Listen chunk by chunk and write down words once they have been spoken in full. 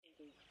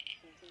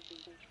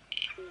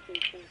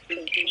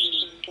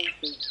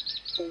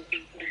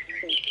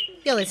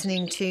You're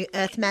listening to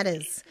Earth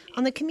Matters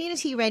on the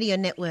Community Radio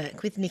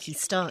Network with Nikki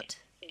Stott.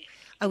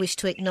 I wish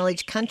to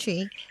acknowledge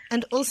country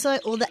and also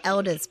all the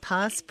elders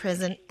past,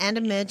 present and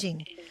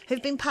emerging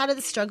who've been part of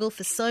the struggle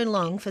for so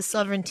long for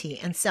sovereignty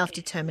and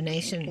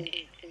self-determination.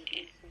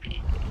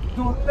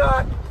 Do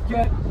not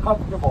get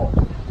comfortable.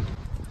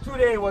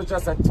 Today was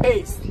just a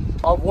taste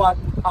of what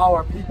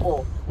our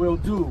people will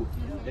do.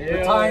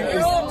 The time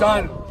is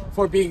done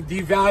for being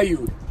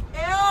devalued.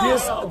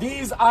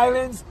 These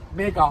islands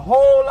make a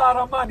whole lot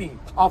of money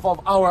off of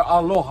our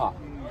aloha.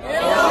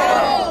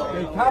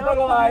 They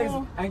capitalize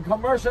and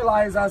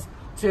commercialize us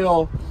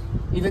till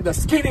even the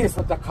skinniest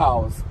of the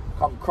cows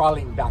come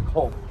crawling back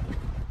home.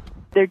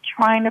 They're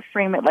trying to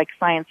frame it like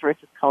science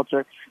versus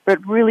culture,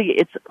 but really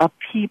it's a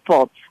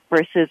people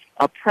versus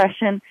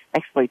oppression,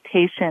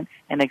 exploitation,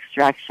 and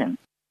extraction.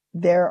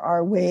 There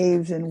are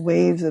waves and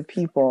waves of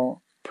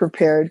people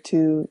prepared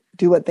to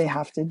do what they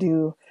have to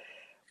do.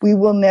 We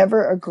will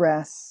never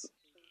aggress.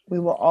 We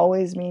will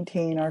always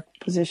maintain our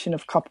position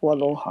of kapu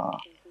aloha.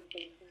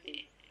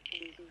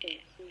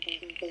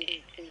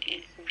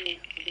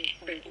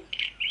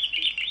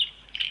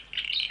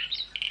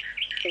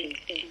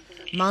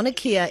 Mauna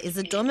Kea is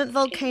a dormant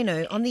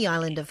volcano on the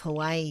island of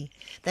Hawaii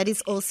that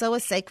is also a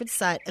sacred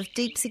site of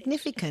deep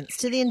significance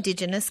to the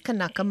indigenous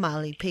Kanaka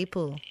Maoli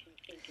people.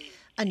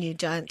 A new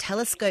giant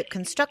telescope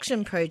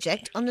construction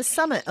project on the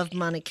summit of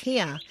Mauna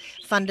Kea,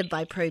 funded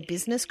by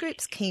pro-business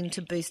groups keen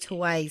to boost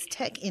Hawaii's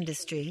tech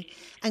industry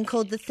and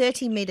called the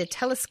 30-metre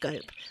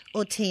telescope,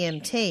 or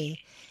TMT,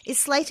 is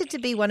slated to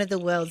be one of the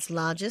world's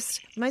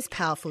largest, most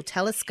powerful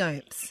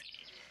telescopes.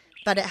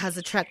 But it has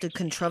attracted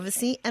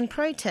controversy and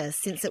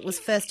protest since it was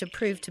first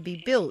approved to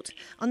be built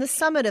on the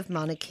summit of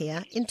Mauna Kea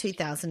in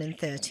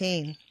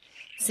 2013.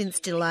 Since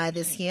July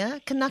this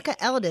year, Kanaka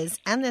elders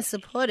and their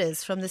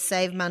supporters from the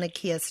Save Mauna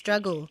Kea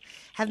struggle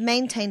have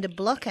maintained a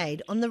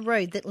blockade on the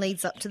road that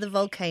leads up to the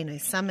volcano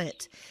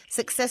summit,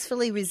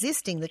 successfully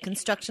resisting the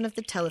construction of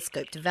the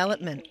telescope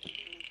development.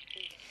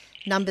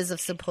 Numbers of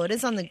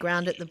supporters on the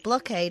ground at the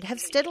blockade have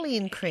steadily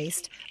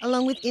increased,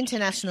 along with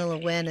international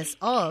awareness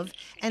of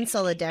and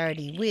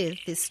solidarity with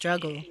this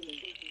struggle.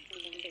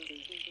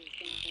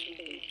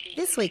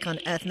 This week on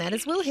Earth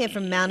Matters, we'll hear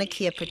from Mauna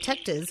Kea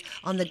protectors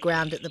on the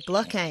ground at the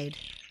blockade.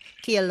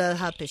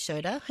 Kealoha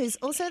Pishoda, who's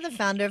also the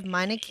founder of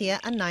Mauna Kea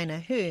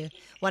Anaina Hu,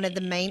 one of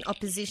the main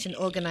opposition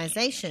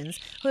organisations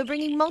who are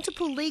bringing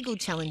multiple legal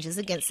challenges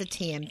against the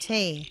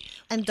TMT,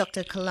 and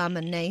Dr.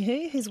 Kalama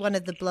Nehu, who's one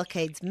of the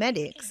blockade's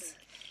medics,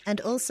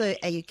 and also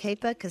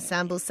Ayukepa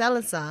Kasambul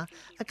Salazar,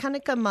 a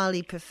Kanaka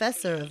Maoli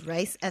professor of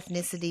race,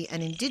 ethnicity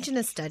and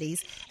Indigenous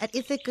studies at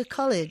Ithaca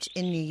College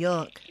in New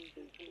York.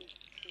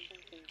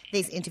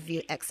 These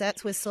interview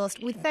excerpts were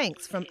sourced with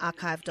thanks from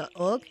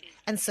archive.org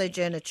and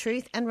Sojourner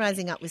Truth and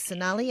Rising Up with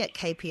Sonali at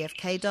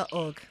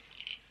kpfk.org.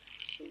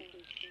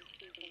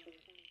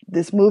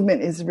 This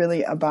movement is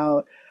really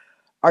about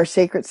our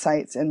sacred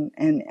sites and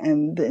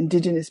the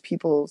indigenous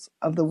peoples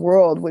of the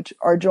world, which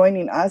are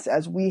joining us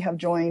as we have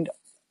joined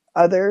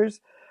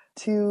others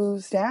to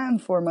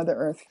stand for Mother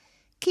Earth.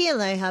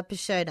 Kealoha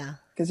Pishoda.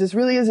 Because this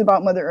really is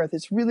about Mother Earth.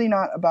 It's really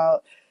not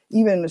about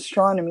even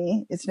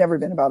astronomy. It's never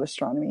been about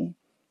astronomy.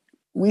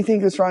 We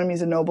think astronomy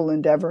is a noble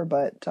endeavor,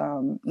 but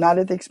not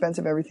at the expense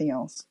of everything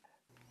else.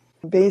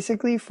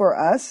 Basically, for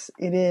us,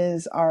 it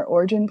is our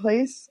origin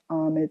place.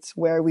 It's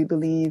where we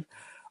believe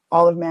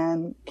all of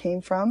man came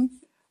from.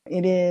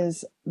 It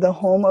is the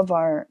home of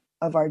our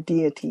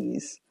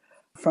deities,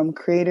 from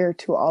creator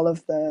to all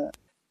of the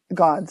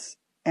gods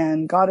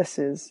and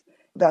goddesses.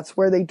 That's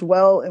where they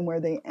dwell and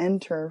where they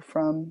enter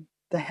from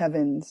the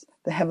heavens,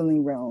 the heavenly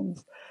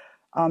realms.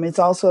 It's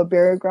also a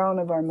burial ground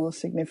of our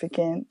most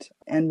significant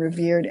and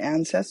revered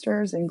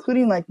ancestors,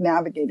 including like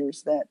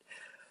navigators that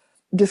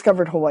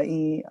discovered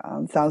Hawaii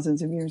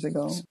thousands of years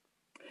ago.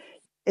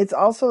 It's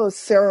also a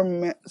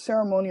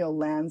ceremonial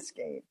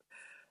landscape.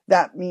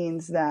 That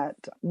means that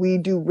we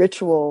do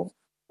ritual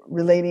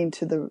relating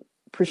to the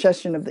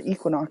precession of the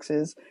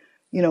equinoxes,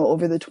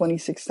 over the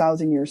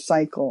 26,000-year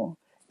cycle.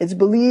 It's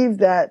believed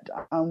that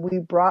we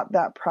brought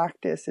that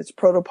practice, it's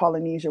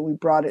Proto-Polynesia, we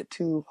brought it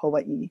to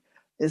Hawaii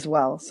as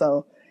well.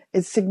 So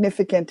it's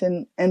significant.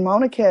 And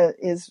Mauna Kea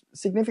is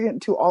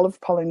significant to all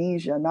of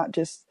Polynesia, not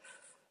just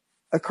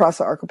across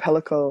the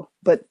archipelago,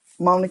 but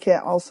Mauna Kea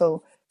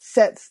also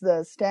sets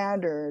the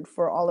standard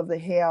for all of the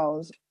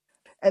heiaus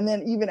and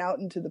then even out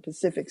into the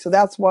Pacific. So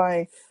that's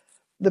why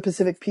the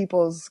Pacific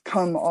peoples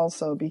come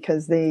also,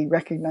 because they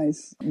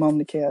recognize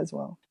Mauna Kea as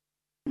well.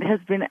 It has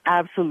been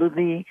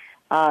absolutely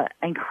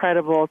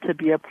incredible to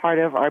be a part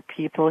of our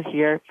people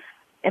here.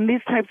 In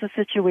these types of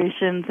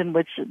situations in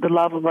which the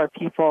love of our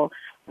people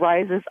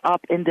rises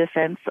up in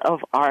defense of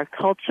our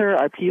culture,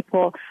 our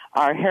people,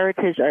 our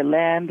heritage, our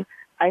land,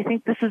 I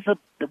think this is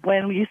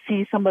when you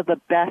see some of the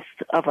best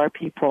of our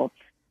people.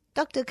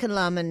 Dr.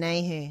 Kalama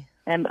Nehu.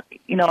 And,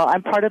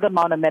 I'm part of the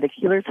Mauna Medic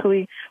Healers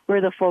Hui.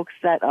 We're the folks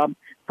that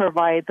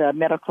provide the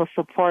medical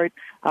support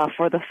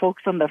for the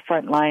folks on the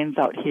front lines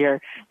out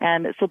here.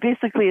 And so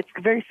basically it's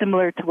very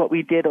similar to what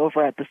we did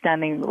over at the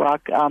Standing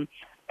Rock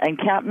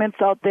encampments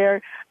out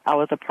there. I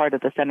was a part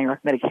of the Standing Rock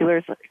Medic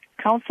Healers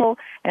Council,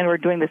 and we're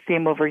doing the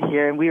same over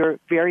here, and we were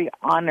very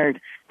honored.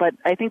 But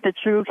I think the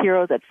true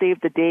heroes that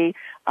saved the day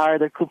are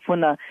the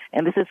Kupuna,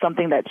 and this is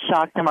something that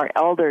shocked them, our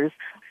elders.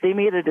 They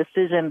made a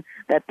decision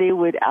that they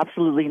would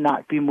absolutely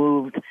not be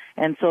moved.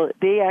 And so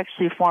they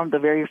actually formed the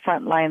very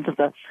front lines of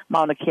the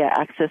Mauna Kea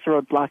Access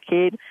Road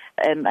blockade.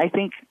 And I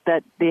think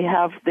that they're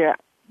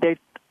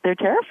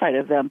terrified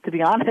of them, to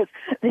be honest.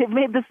 They've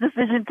made this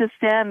decision to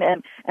stand,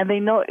 and they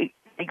know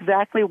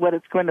exactly what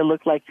it's going to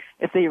look like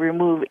if they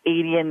remove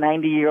 80 and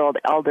 90-year-old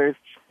elders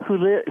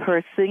who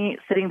are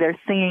sitting there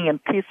singing in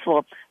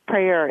peaceful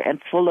prayer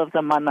and full of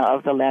the mana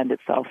of the land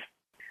itself.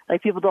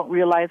 Like, people don't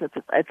realize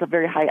it's a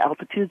very high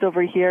altitude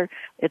over here.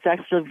 It's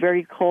actually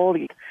very cold.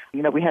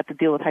 You know, we had to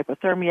deal with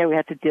hypothermia. We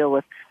had to deal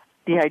with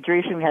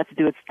dehydration. We had to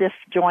deal with stiff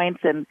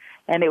joints, and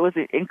it was,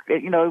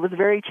 you know, it was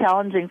very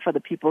challenging for the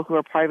people who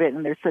are part of it,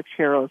 and they're such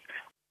heroes.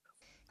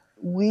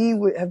 We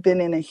have been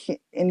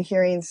in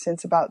hearings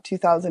since about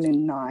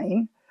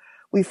 2009.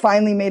 We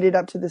finally made it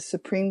up to the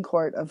Supreme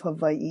Court of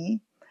Hawaii.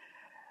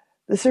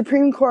 The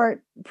Supreme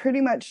Court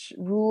pretty much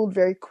ruled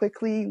very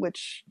quickly,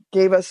 which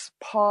gave us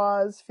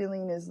pause,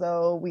 feeling as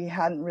though we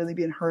hadn't really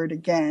been heard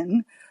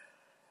again.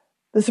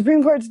 The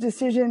Supreme Court's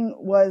decision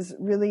was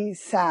really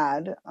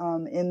sad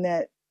in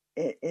that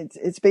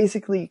it's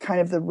basically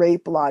kind of the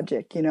rape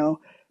logic, you know,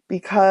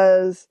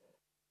 because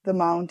the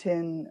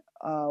mountain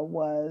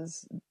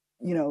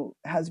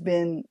has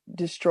been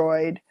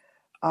destroyed.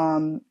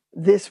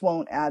 This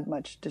won't add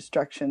much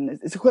destruction.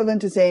 It's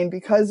equivalent to saying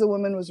because the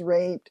woman was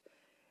raped,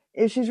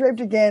 if she's raped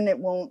again, it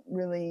won't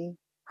really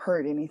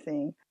hurt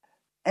anything.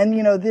 And,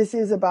 you know, this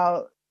is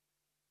about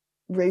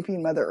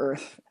raping Mother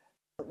Earth.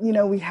 You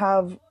know, we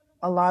have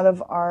a lot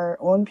of our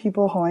own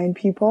people, Hawaiian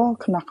people,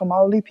 Kanaka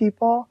Maoli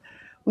people.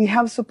 We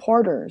have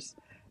supporters,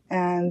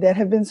 and that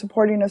have been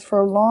supporting us for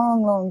a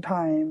long, long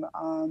time.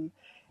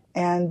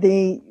 And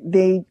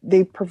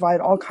they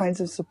provide all kinds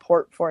of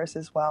support for us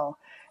as well.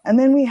 And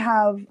then we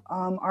have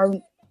our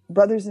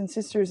brothers and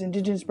sisters,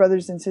 Indigenous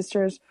brothers and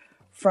sisters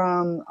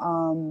from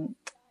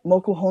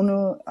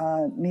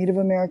Mokuhonu, Native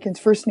Americans,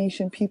 First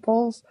Nation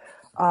peoples,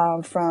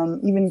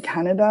 from even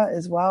Canada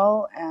as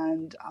well,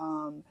 and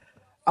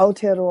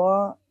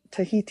Aotearoa,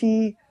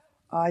 Tahiti.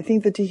 I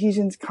think the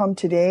Tahitians come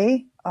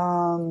today.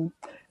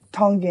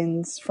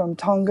 Tongans from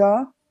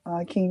Tonga,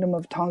 Kingdom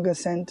of Tonga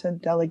sent a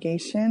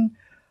delegation,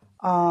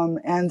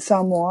 and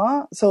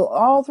Samoa. So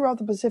all throughout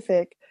the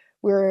Pacific,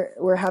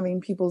 we're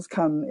having peoples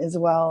come as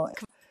well.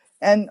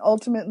 And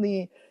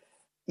ultimately,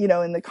 you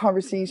know, in the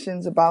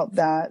conversations about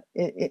that,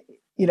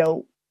 you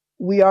know,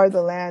 we are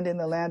the land and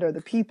the land are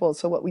the people.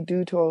 So what we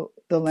do to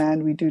the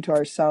land, we do to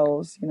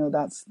ourselves. You know,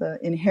 that's the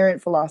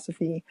inherent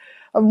philosophy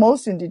of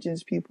most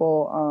Indigenous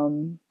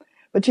people.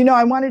 But, you know,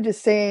 I wanted to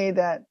say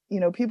that,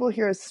 you know, people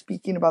hear us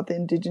speaking about the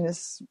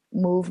Indigenous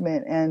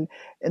movement and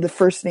the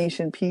First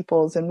Nation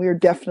peoples, and we're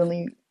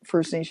definitely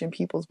First Nation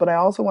peoples. But I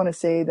also want to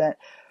say that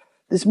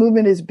this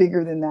movement is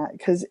bigger than that,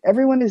 because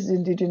everyone is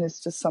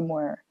Indigenous to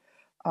somewhere.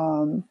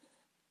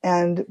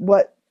 And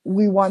what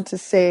we want to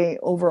say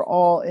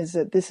overall is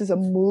that this is a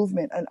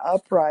movement, an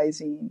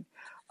uprising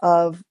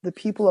of the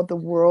people of the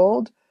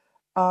world,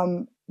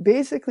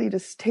 basically to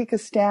take a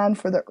stand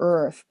for the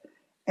earth.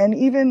 And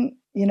even,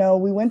 you know,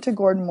 we went to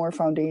Gordon Moore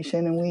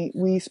Foundation, and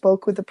we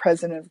spoke with the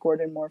president of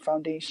Gordon Moore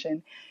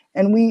Foundation,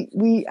 and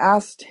we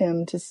asked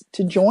him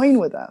to join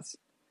with us,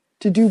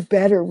 to do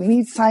better. We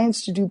need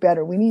science to do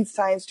better. We need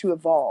science to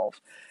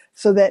evolve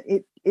so that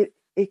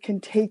it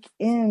can take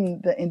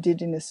in the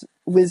Indigenous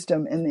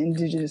wisdom and the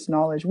Indigenous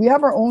knowledge. We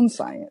have our own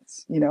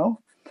science, you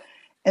know,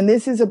 and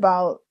this is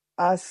about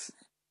us,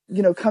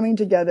 you know, coming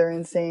together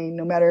and saying,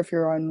 no matter if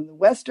you're on the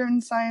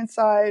Western science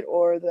side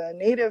or the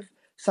Native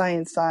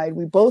science side,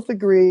 we both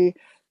agree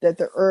that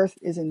the earth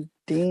is in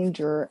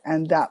danger,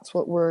 and that's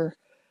what we're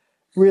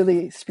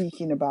really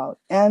speaking about.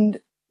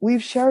 And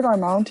we've shared our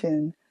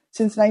mountain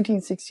since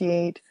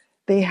 1968.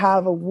 They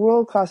have a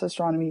world-class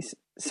astronomy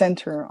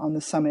center on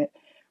the summit,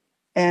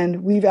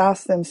 and we've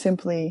asked them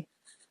simply,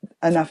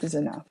 enough is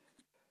enough.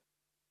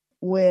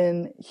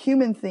 When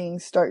human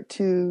things start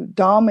to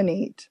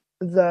dominate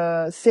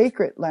the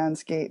sacred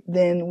landscape,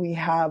 then we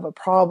have a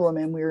problem,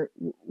 and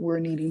we're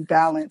needing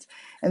balance.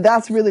 And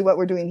that's really what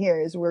we're doing here,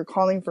 is we're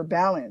calling for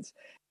balance.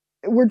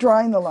 We're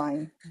drawing the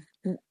line.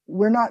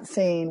 We're not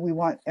saying we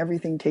want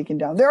everything taken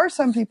down. There are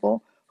some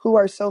people who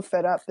are so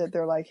fed up that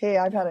they're like, hey,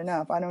 I've had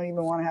enough. I don't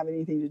even want to have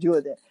anything to do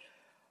with it.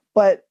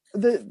 But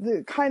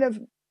the kind of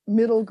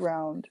middle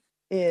ground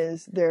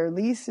is their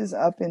lease is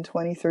up in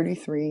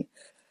 2033.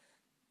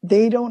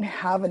 They don't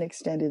have an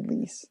extended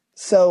lease.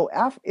 So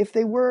if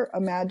they were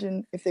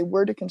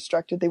to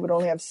construct it, they would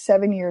only have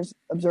 7 years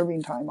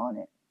observing time on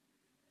it.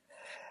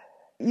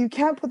 You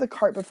can't put the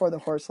cart before the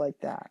horse like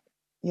that.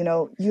 You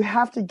know, you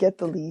have to get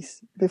the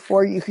lease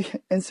before you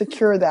and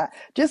secure that.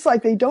 Just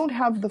like they don't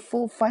have the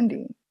full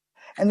funding.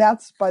 And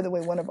that's, by the way,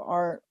 one of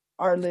our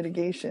our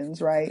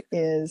litigations, right,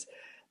 is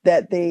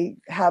that they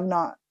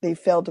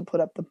failed to put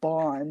up the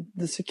bond,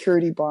 the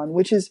security bond,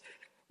 which is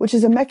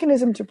a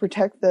mechanism to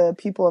protect the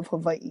people of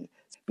Hawaii,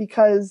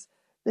 because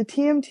the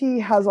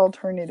TMT has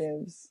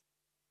alternatives,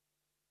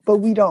 but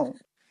we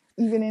don't.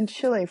 Even in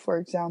Chile, for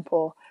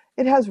example,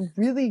 it has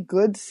really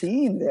good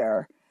seeing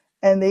there,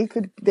 and they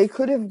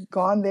could have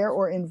gone there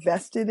or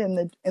invested in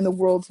the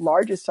world's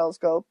largest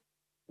telescope,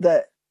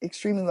 the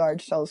extremely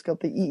large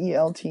telescope, the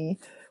EELT,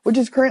 which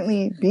is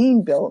currently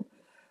being built.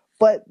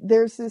 But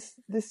there's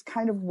this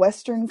kind of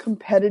Western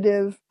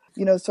competitive,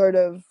 sort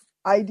of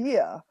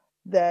idea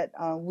that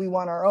we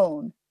want our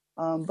own,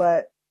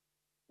 but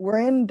we're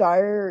in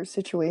dire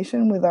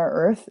situation with our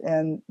Earth,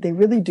 and they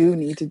really do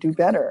need to do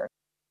better.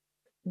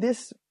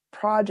 This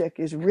project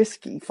is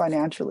risky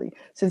financially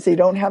since they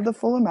don't have the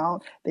full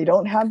amount, they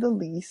don't have the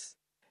lease.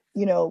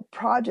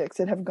 Projects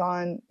that have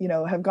gotten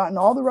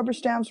all the rubber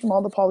stamps from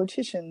all the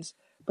politicians,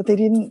 but they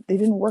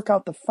didn't work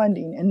out the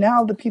funding, and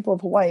now the people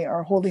of Hawaii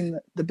are holding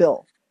the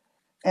bill.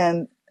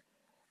 And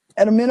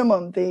at a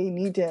minimum, they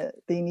need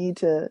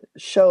to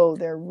show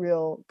their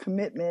real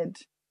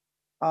commitment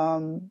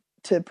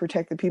to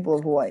protect the people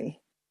of Hawaii.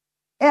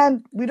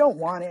 And we don't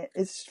want it.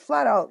 It's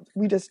flat out,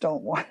 we just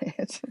don't want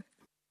it.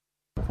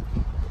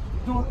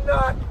 Do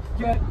not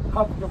get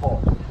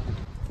comfortable.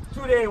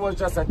 Today was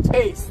just a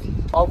taste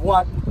of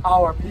what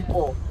our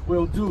people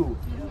will do.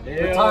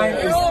 The time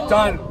is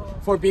done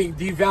for being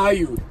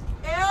devalued.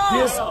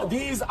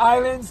 These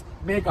islands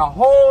make a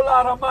whole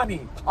lot of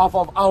money off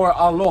of our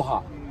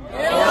aloha.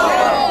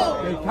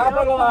 They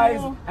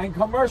capitalize and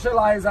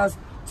commercialize us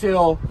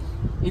till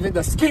even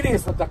the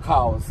skinniest of the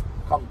cows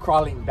come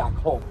crawling back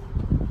home.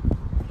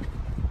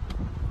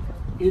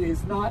 It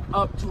is not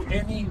up to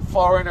any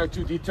foreigner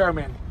to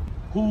determine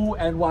who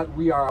and what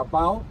we are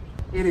about.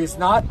 It is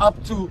not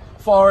up to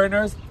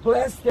foreigners.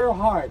 Bless their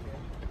heart.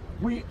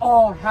 We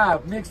all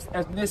have mixed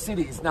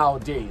ethnicities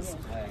nowadays,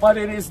 but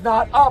it is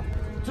not up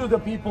to the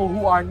people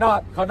who are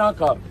not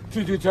Kanaka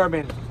to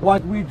determine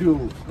what we do,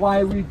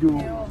 why we do,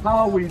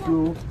 how we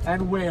do,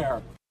 and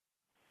where.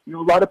 A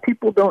lot of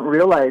people don't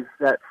realize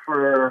that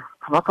for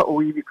Kanaka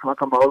Oiwi,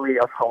 Kanaka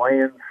Maoli, us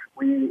Hawaiians,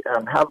 we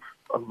have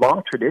a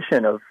long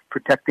tradition of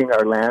protecting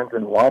our lands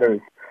and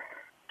waters.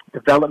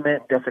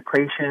 Development,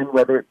 desecration,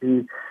 whether it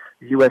be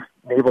the U.S.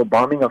 naval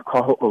bombing of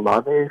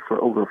Kaho'olawe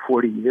for over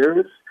 40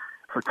 years,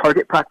 for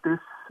target practice,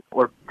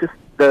 or just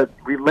the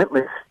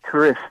relentless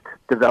tourist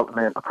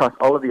development across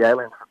all of the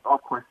islands, for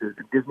golf courses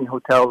and Disney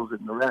hotels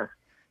and the rest.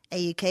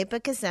 Ayukepa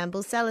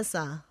Kasambu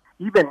Salazar.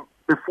 Even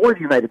before the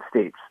United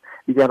States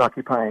began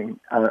occupying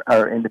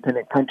our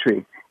independent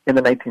country in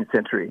the 19th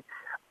century,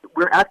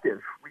 we're active.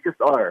 We just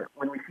are.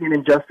 When we see an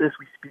injustice,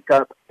 we speak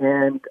up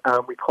and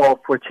we call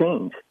for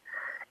change.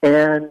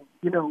 And,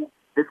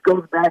 this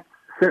goes back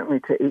certainly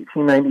to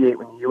 1898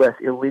 when the U.S.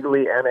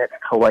 illegally annexed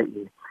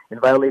Hawaii in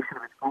violation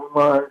of its own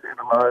laws and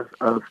the laws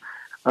of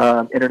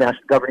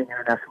governing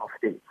international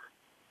states.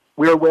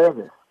 We're aware of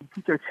this. We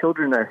teach our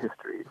children our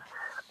histories.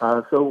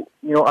 So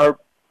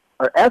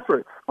our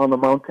efforts on the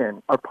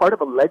mountain are part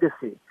of a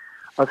legacy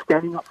of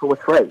standing up for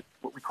what's right,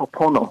 what we call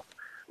pono.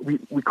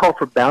 We call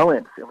for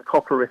balance, and we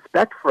call for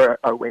respect for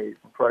our ways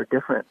and for our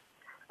difference.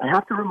 I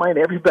have to remind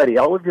everybody,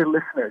 all of your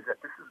listeners,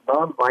 that this is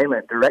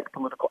nonviolent, direct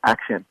political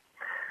action.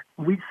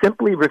 We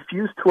simply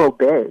refuse to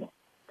obey,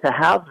 to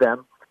have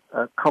them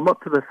come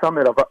up to the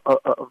summit of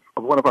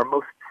one of our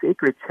most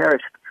sacred,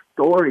 cherished,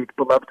 storied,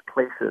 beloved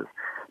places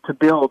to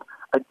build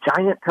a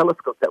giant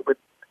telescope that would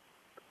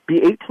be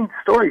 18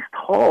 stories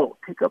tall,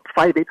 take up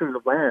 5 acres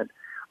of land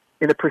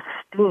in a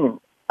pristine,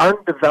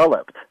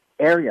 undeveloped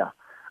area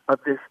of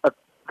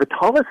the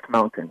tallest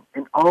mountain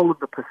in all of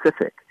the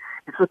Pacific.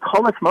 It's the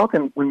tallest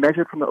mountain when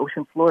measured from the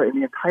ocean floor in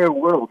the entire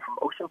world, from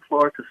ocean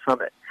floor to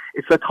summit.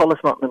 It's the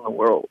tallest mountain in the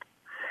world.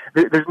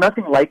 There's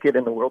nothing like it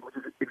in the world, which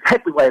is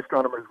exactly why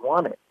astronomers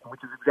want it,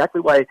 which is exactly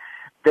why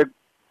they're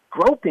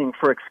groping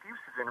for excuses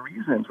and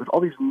reasons with all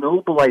these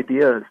noble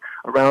ideas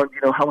around,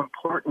 how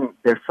important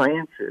their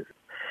science is.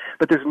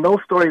 But there's no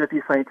story that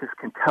these scientists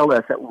can tell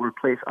us that will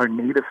replace our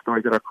native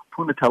stories that our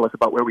kupuna tell us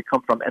about where we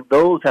come from, and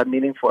those have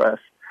meaning for us.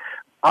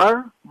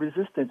 Our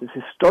resistance is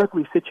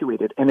historically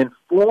situated and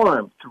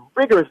informed through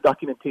rigorous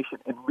documentation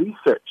and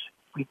research.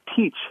 We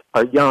teach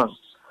our young,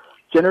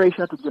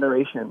 generation after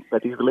generation,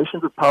 that these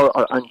relations of power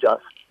are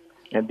unjust,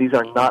 and these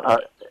are not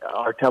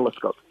our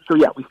telescopes. So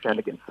yeah, we stand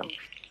against them.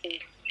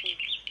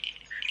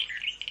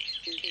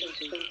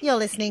 You're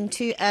listening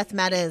to Earth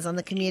Matters on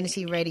the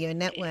Community Radio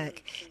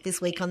Network. This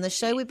week on the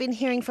show, we've been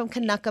hearing from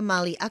Kanaka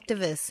Maoli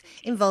activists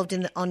involved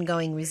in the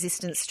ongoing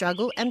resistance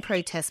struggle and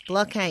protest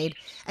blockade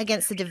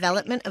against the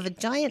development of a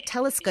giant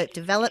telescope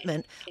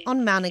development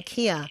on Mauna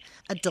Kea,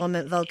 a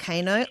dormant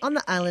volcano on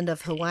the island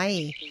of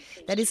Hawaii.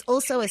 That is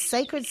also a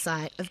sacred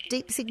site of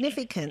deep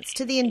significance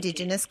to the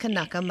indigenous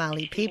Kanaka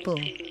Maoli people.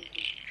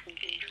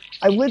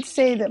 I would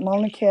say that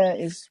Mauna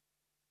Kea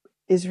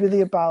is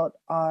really about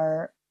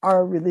our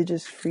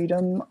religious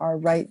freedom, our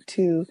right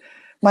to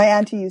My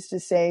auntie used to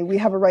say, we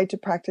have a right to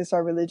practice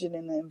our religion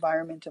in the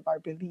environment of our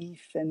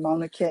belief, and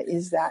Mauna Kea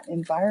is that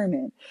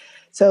environment.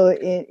 So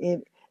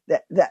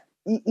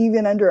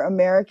even under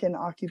American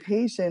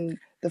occupation,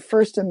 the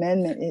First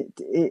Amendment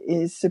it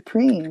is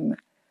supreme.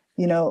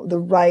 You know, the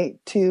right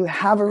to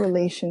have a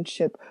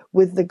relationship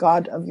with the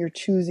God of your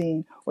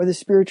choosing or the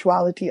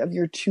spirituality of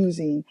your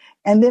choosing,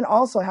 and then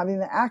also having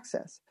the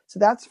access. So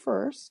that's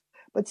first.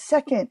 But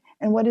second,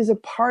 and what is a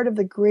part of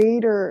the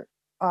greater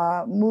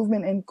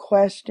movement in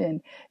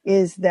question,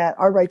 is that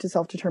our right to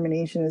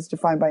self-determination is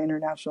defined by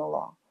international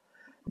law.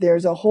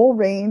 There's a whole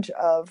range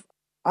of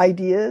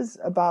ideas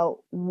about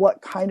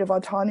what kind of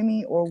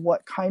autonomy or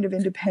what kind of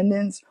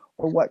independence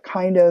or what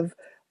kind of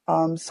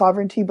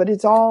sovereignty, but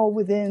it's all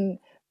within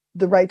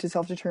the right to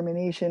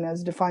self-determination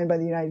as defined by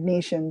the United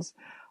Nations,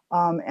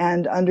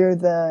 and under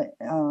the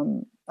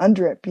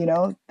UNDRIP, you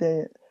know,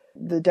 the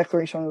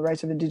Declaration on the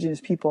Rights of Indigenous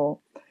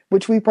People,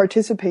 which we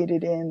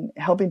participated in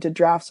helping to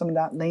draft some of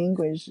that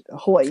language.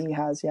 Hawaii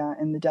has,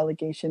 and the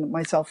delegation,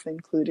 myself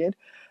included,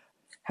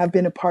 have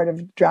been a part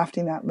of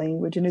drafting that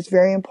language. And it's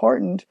very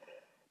important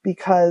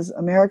because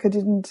America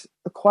didn't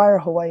acquire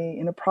Hawaii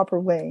in a proper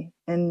way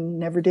and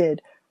never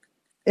did.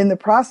 In the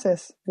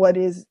process, what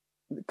is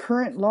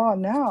current law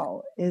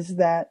now is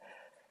that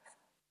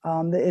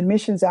the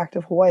Admissions Act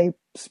of Hawaii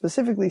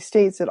specifically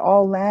states that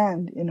all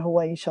land in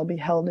Hawaii shall be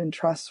held in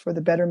trust for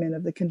the betterment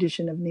of the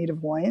condition of Native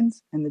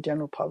Hawaiians and the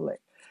general public.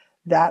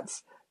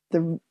 That's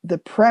the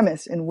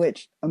premise in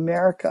which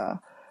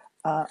America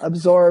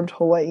absorbed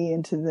Hawaii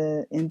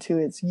into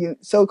its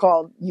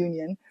so-called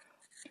union,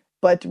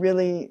 but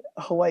really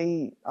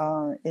Hawaii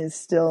is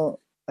still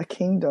a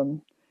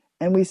kingdom,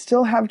 and we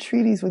still have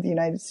treaties with the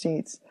United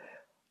States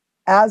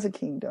as a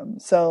kingdom.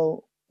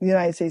 So the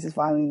United States is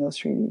violating those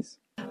treaties.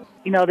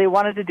 You know, they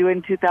wanted to do it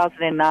in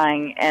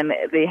 2009, and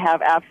they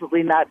have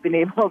absolutely not been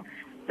able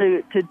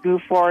to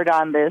move forward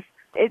on this.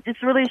 It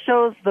just really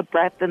shows the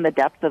breadth and the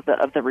depth of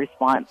the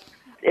response.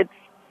 It's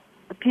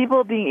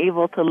people being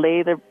able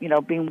to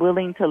being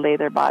willing to lay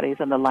their bodies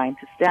on the line,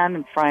 to stand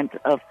in front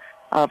of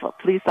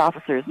police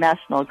officers,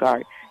 National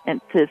Guard, and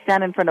to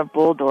stand in front of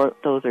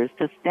bulldozers,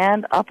 to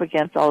stand up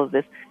against all of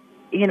this.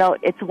 You know,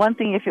 it's one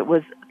thing if it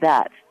was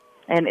that.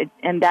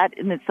 And that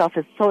in itself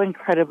is so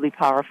incredibly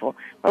powerful.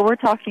 But we're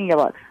talking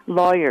about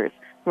lawyers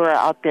who are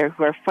out there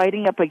who are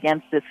fighting up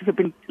against this, who have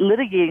been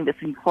litigating this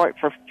in court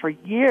for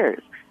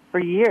years,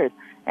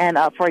 and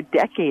for a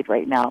decade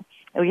right now.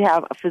 And we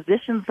have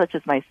physicians such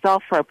as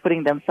myself who are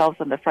putting themselves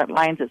on the front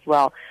lines as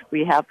well.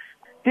 We have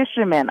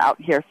fishermen out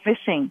here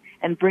fishing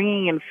and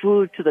bringing in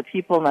food to the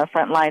people on the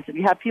front lines. And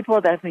we have people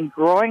that have been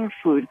growing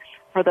food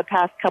for the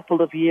past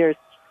couple of years,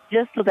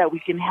 just so that we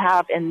can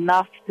have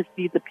enough to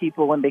feed the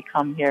people when they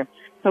come here.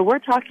 So we're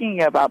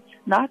talking about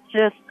not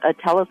just a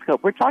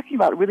telescope. We're talking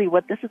about really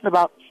what this is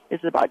about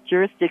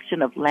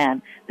jurisdiction of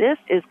land. This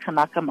is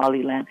Kanaka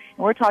Maoli land.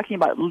 And we're talking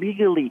about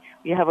legally.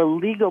 We have a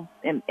legal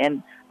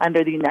and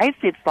under the United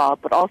States law,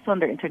 but also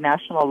under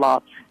international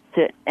law.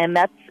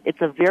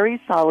 It's a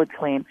very solid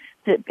claim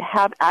to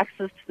have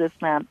access to this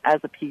land as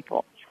a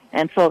people.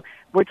 And so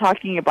we're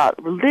talking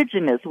about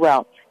religion as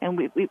well. And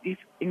we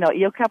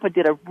Iokapa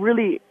did a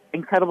really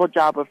incredible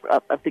job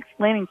of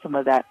explaining some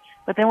of that.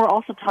 But then we're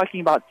also talking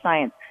about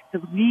science,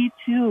 because we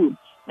too,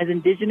 as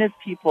indigenous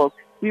peoples,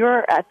 we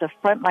are at the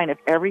front line of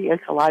every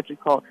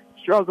ecological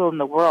struggle in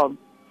the world.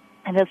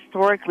 And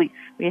historically,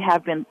 we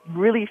have been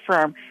really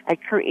firm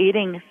at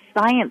creating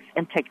science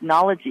and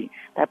technology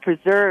that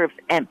preserves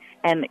and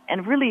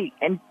really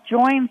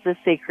joins the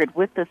sacred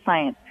with the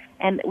science.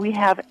 And we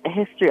have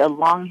a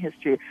long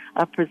history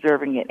of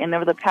preserving it. And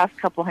over the past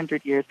couple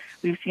hundred years,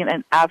 we've seen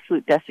an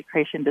absolute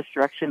desecration,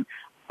 destruction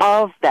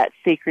of that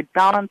sacred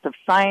balance of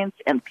science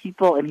and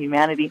people and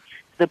humanity,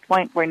 to the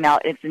point where now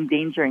it's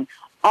endangering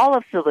all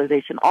of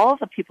civilization, all of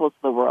the peoples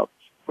of the world.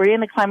 We're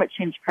in a climate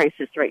change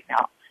crisis right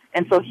now.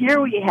 And so here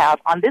we have,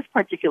 on this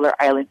particular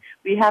island,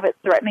 we have it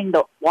threatening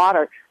the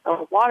water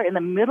in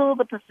the middle of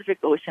the Pacific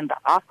Ocean, the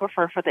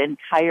aquifer for the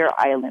entire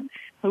island.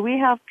 So we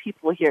have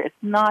people here. It's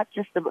not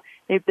just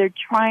they're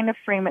trying to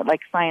frame it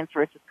like science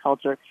versus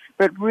culture,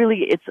 but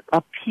really it's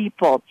a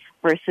people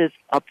versus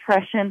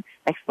oppression,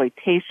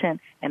 exploitation,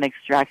 and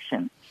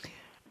extraction.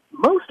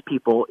 Most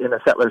people in a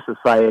settler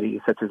society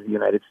such as the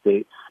United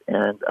States,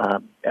 and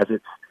as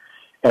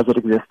it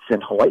exists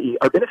in Hawaii,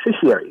 are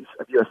beneficiaries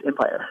of U.S.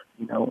 empire.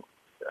 You know,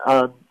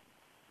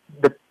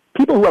 the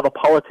people who have a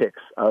politics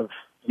of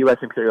U.S.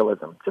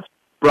 imperialism, just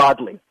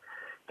broadly,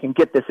 can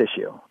get this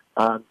issue.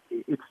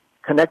 It's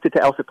connected to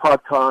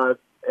Elsipogtog,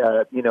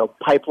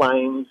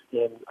 pipelines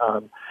in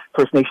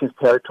First Nations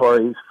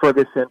territories,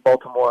 Ferguson,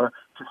 Baltimore,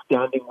 to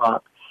Standing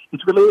Rock.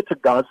 It's related to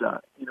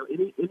Gaza. You know,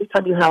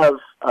 anytime you have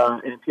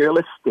an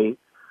imperialist state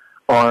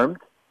armed,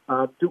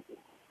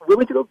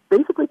 willing to go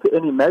basically to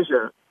any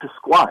measure to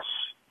squash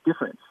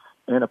difference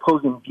and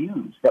opposing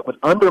views that would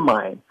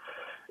undermine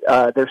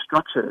their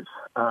structures,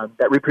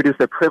 that reproduce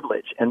their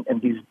privilege and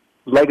these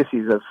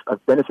legacies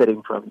of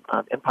benefiting from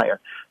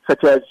empire,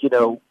 such as,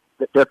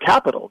 their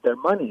capital, their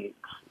money,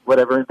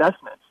 whatever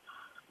investments.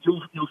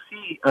 You'll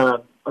see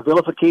a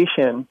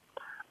vilification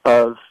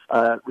of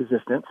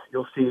resistance.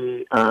 You'll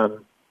see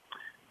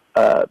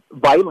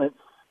violence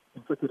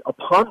inflicted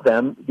upon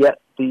them,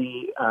 yet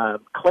the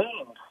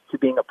claims to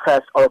being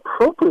oppressed are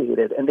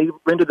appropriated, and they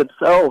render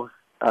themselves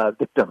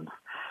victims,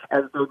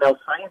 as though now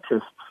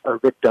scientists are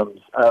victims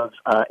of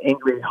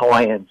angry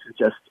Hawaiians who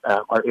just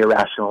are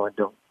irrational and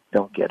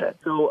don't get it.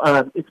 So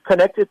it's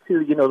connected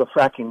to, the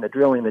fracking, the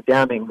drilling, the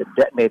damming, the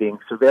detonating,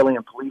 surveilling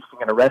and policing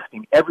and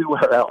arresting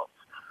everywhere else.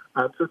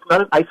 So it's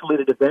not an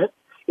isolated event.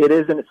 It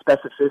is in its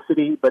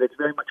specificity, but it's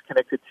very much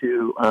connected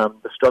to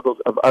the struggles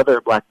of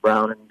other Black,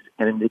 Brown,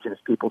 and Indigenous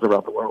peoples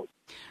around the world.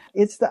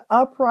 It's the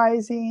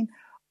uprising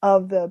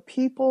of the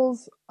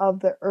peoples of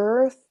the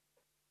earth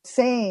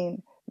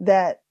saying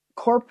that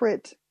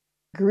corporate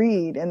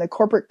greed and the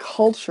corporate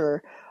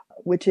culture,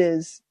 which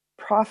is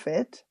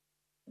profit,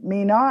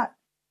 may not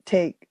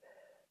take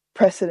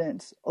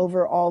precedence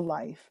over all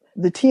life.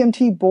 The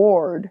TMT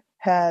board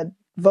had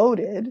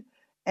voted,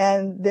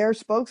 and their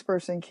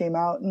spokesperson came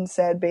out and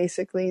said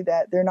basically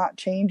that they're not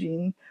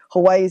changing.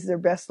 Hawaii is their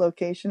best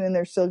location and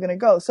they're still going to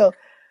go. So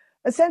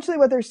essentially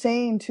what they're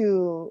saying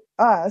to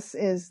us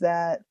is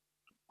that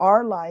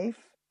our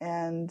life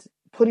and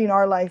putting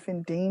our life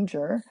in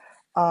danger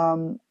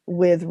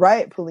with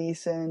riot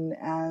police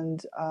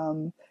and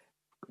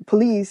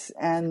police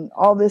and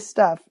all this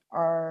stuff,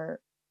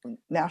 our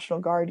National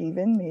Guard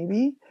even,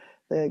 maybe.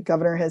 The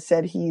governor has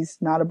said he's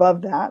not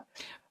above that.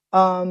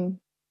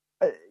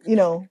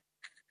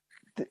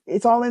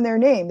 It's all in their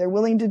name. They're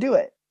willing to do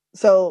it.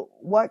 So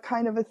what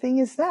kind of a thing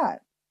is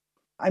that?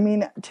 I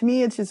mean, to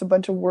me, it's just a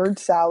bunch of word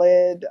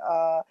salad.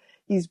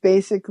 He's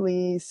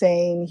basically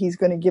saying he's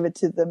going to give it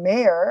to the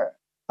mayor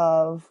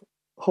of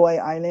Hawaii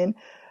Island,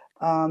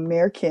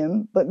 Mayor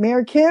Kim. But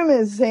Mayor Kim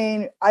is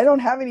saying, I don't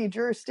have any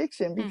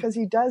jurisdiction, because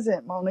he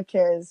doesn't. Mauna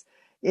Kea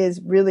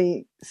is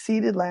really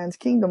ceded lands,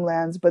 kingdom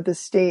lands, but the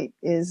state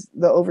is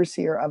the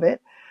overseer of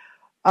it.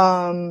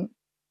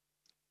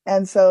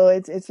 And so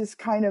it's just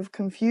kind of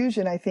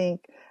confusion. I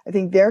think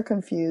they're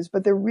confused,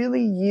 but they're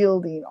really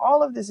yielding.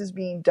 All of this is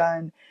being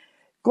done.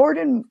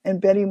 Gordon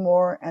and Betty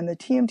Moore and the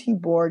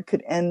TMT board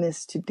could end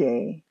this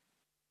today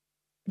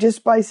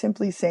just by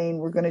simply saying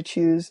we're going to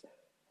choose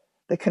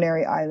the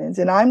Canary Islands.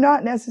 And I'm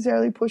not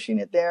necessarily pushing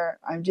it there.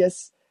 I'm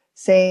just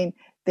saying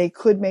they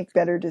could make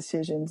better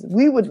decisions.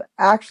 We would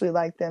actually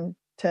like them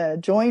to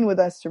join with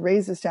us to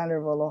raise the standard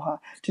of aloha,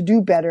 to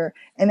do better,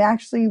 and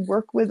actually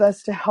work with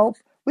us to help.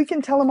 We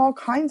can tell them all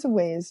kinds of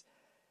ways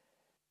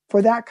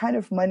for that kind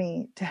of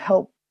money to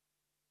help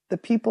the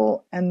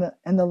people and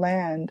the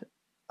land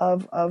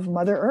of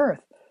Mother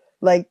Earth.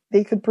 Like,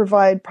 they could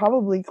provide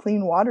probably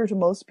clean water to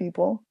most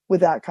people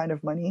with that kind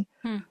of money.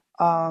 You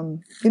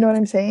know what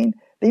I'm saying?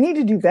 They need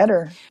to do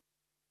better.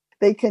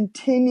 They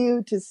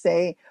continue to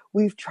say,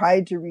 we've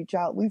tried to reach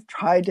out. We've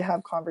tried to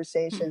have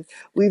conversations.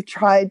 We've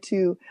tried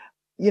to,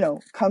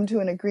 come to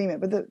an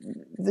agreement. But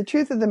the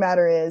truth of the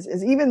matter is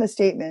even the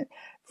statement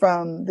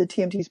from the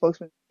TMT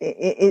spokesman,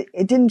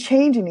 it didn't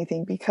change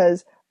anything,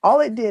 because all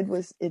it did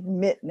was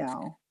admit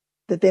now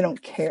that they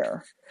don't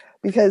care,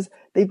 because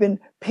they've been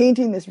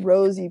painting this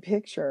rosy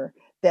picture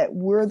that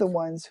we're the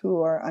ones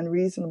who are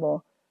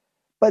unreasonable.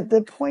 But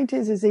the point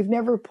is they've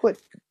never put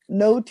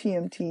no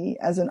TMT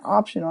as an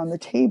option on the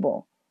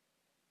table.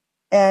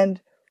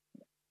 And,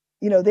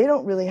 they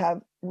don't really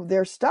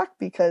they're stuck,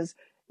 because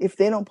if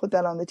they don't put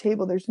that on the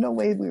table, there's no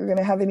way we're going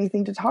to have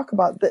anything to talk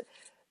about.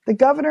 The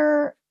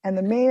governor and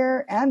the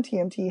mayor and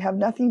TMT have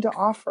nothing to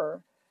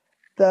offer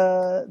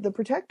the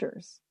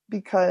protectors,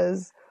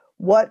 because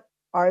what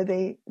are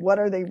they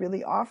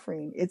really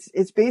offering?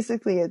 It's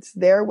basically, it's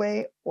their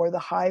way or the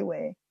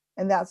highway.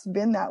 And that's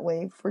been that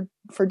way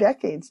for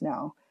decades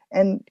now.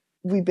 And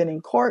we've been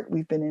in court,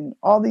 we've been in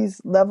all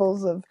these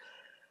levels of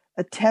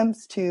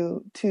attempts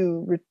to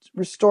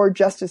restore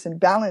justice and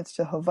balance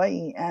to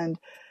Hawaii. And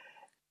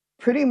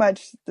pretty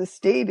much the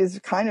state is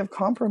kind of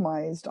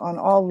compromised on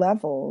all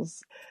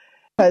levels,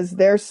 because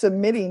they're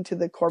submitting to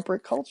the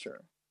corporate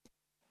culture.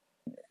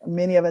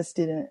 Many of us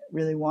didn't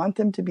really want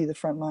them to be the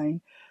front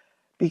line,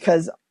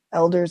 because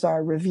elders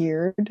are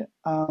revered,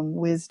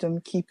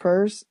 wisdom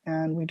keepers,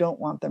 and we don't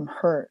want them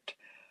hurt.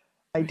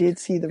 I did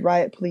see the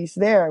riot police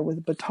there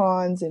with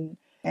batons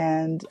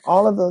and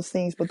all of those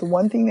things, but the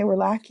one thing they were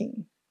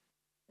lacking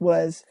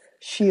was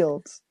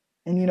shields.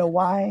 And you know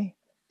why?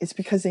 It's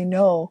because they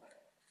know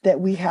that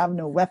we have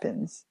no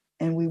weapons,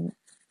 and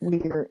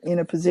we're in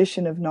a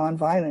position of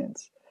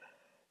nonviolence.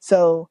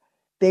 So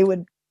they're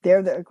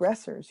the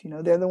aggressors,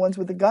 they're the ones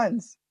with the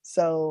guns.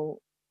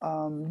 So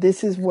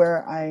this is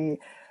where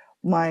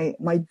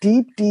my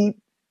deep,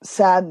 deep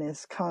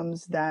sadness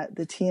comes, that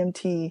the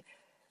TMT,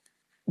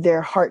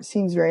 their heart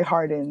seems very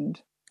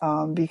hardened,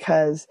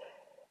 because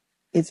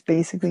it's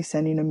basically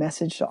sending a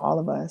message to all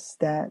of us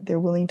that they're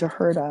willing to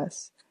hurt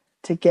us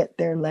to get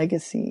their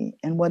legacy.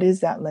 And what is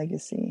that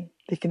legacy?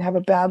 They can have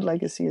a bad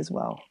legacy as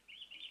well.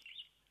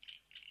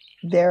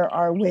 There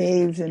are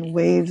waves and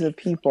waves of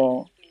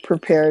people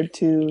prepared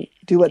to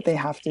do what they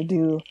have to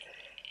do.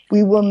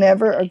 We will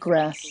never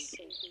aggress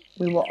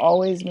we will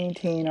always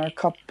maintain our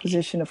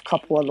position of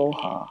kapu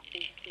aloha.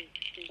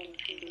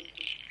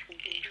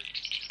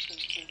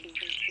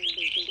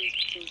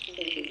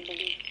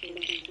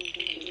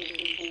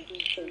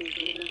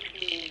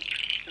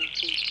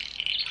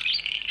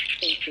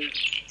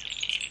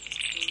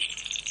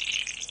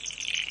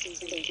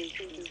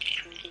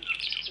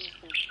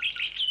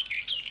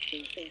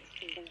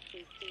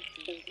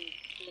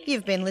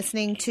 You've been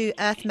listening to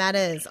Earth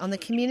Matters on the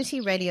Community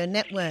Radio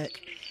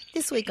Network.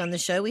 This week on the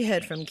show we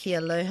heard from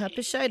Kia Loha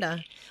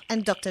Peshoda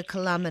and Dr.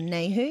 Kalama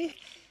Nehu,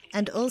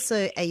 and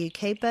also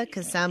Ayukepa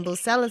Kasambu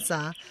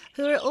Salazar,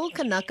 who are all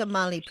Kanaka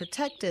Māori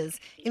protectors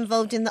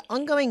involved in the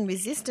ongoing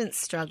resistance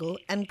struggle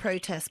and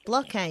protest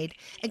blockade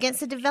against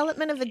the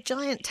development of a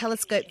giant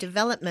telescope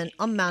development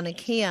on Mauna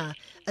Kea,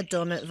 a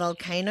dormant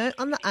volcano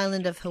on the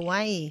island of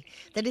Hawaii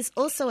that is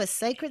also a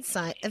sacred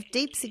site of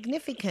deep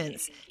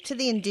significance to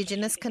the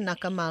indigenous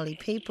Kanaka Māori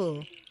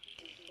people.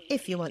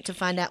 If you want to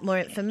find out more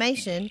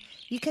information,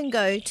 you can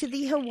go to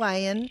the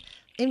Hawaiian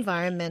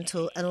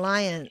Environmental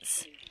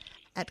Alliance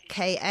at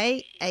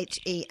kahea.org,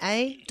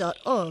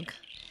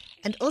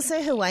 and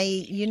also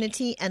Hawaii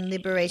Unity and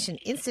Liberation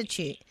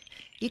Institute.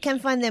 You can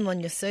find them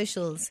on your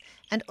socials,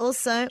 and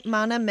also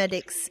Mana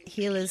Medics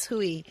Healers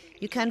Hui.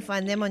 You can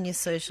find them on your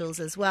socials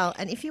as well,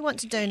 and if you want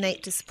to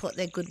donate to support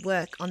their good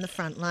work on the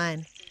front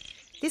line.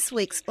 This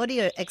week's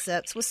audio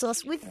excerpts were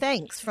sourced with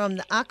thanks from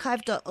the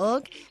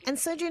archive.org and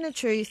Sojourner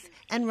Truth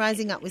and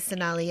Rising Up with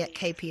Sonali at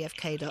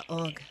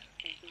kpfk.org.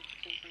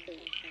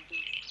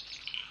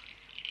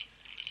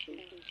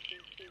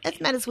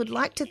 Earth Matters would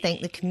like to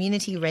thank the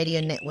Community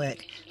Radio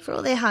Network for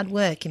all their hard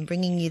work in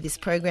bringing you this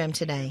program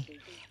today,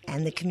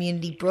 and the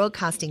Community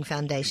Broadcasting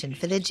Foundation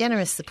for their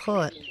generous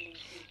support.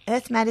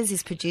 Earth Matters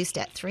is produced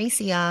at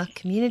 3CR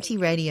Community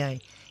Radio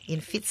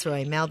in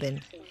Fitzroy,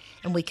 Melbourne,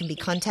 and we can be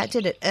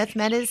contacted at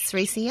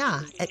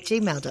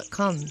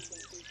earthmatters3cr@gmail.com.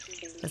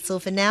 That's all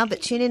for now,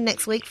 but tune in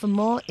next week for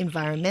more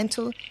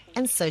environmental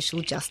and social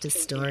justice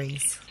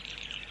stories.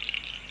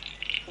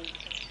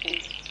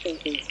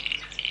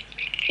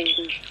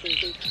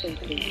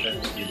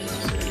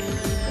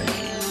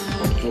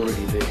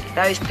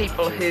 Those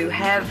people who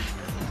have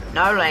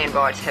no land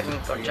rights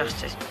haven't got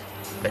justice,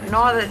 but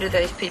neither do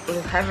those people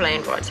who have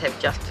land rights have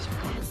justice.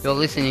 You're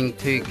listening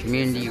to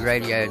Community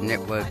Radio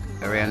Network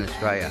around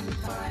Australia,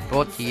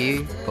 brought to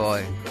you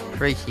by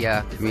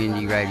 3CR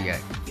Community Radio.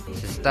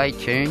 So stay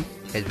tuned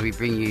as we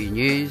bring you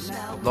news,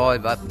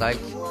 live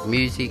updates,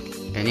 music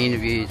and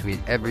interviews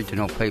with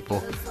Aboriginal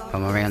people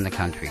from around the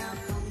country.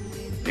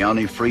 The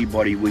only free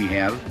body we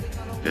have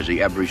is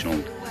the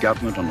Aboriginal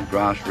government on the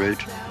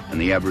grassroots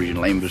and the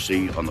Aboriginal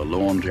embassy on the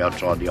lawns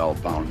outside the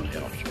old Parliament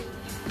House.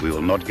 We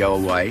will not go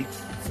away,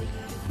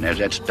 and as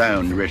that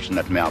stone rests in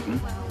that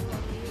mountain,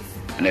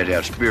 and as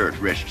our spirit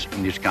rests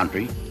in this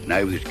country and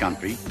over this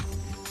country,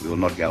 we will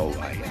not go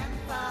away.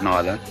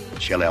 Neither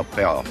shall our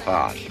power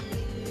pass,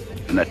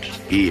 and that's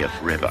here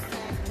forever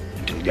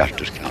until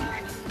justice comes.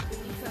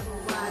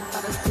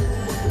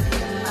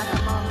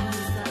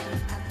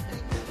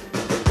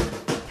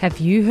 Have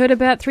you heard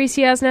about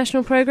 3CR's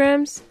national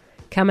programs?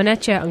 Coming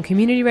at you on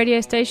community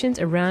radio stations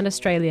around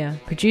Australia,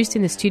 produced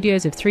in the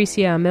studios of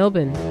 3CR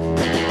Melbourne.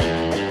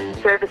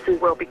 Services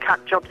will be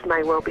cut, jobs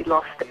may well be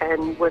lost,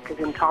 and workers'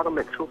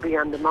 entitlements will be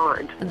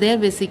undermined. Their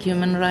basic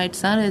human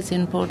rights are as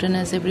important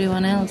as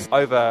everyone else.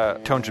 Over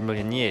 200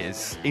 million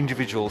years,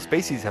 individual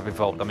species have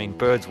evolved. I mean,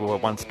 birds were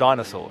once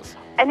dinosaurs.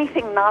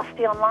 Anything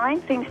nasty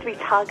online seems to be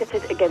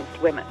targeted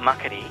against women.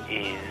 Muckaty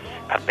is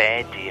a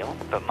bad deal,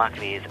 but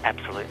muckaty is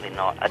absolutely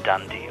not a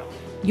done deal.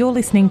 You're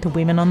listening to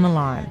Women on the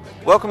Line.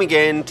 Welcome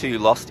again to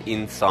Lost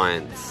in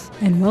Science.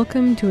 And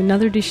welcome to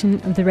another edition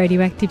of The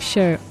Radioactive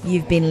Show.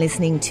 You've been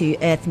listening to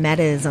Earth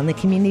Matters on the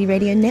Community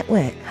Radio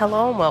Network.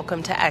 Hello and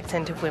welcome to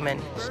Accent of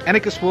Women.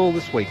 Anarchist World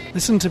this week.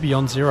 Listen to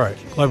Beyond Zero,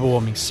 global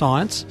warming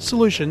science,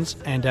 solutions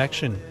and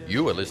action.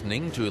 You are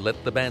listening to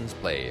Let the Bands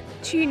Play.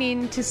 Tune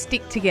in to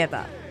Stick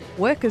Together,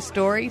 worker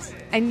stories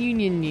and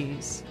union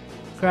news.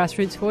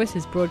 Grassroots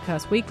Voices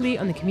broadcast weekly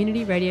on the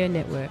Community Radio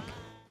Network.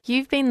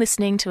 You've been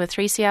listening to a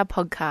 3CR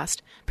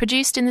podcast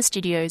produced in the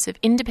studios of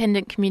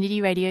independent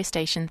community radio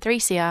station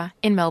 3CR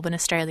in Melbourne,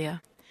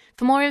 Australia.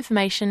 For more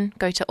information,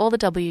 go to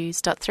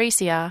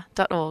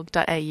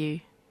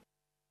allthews.3cr.org.au.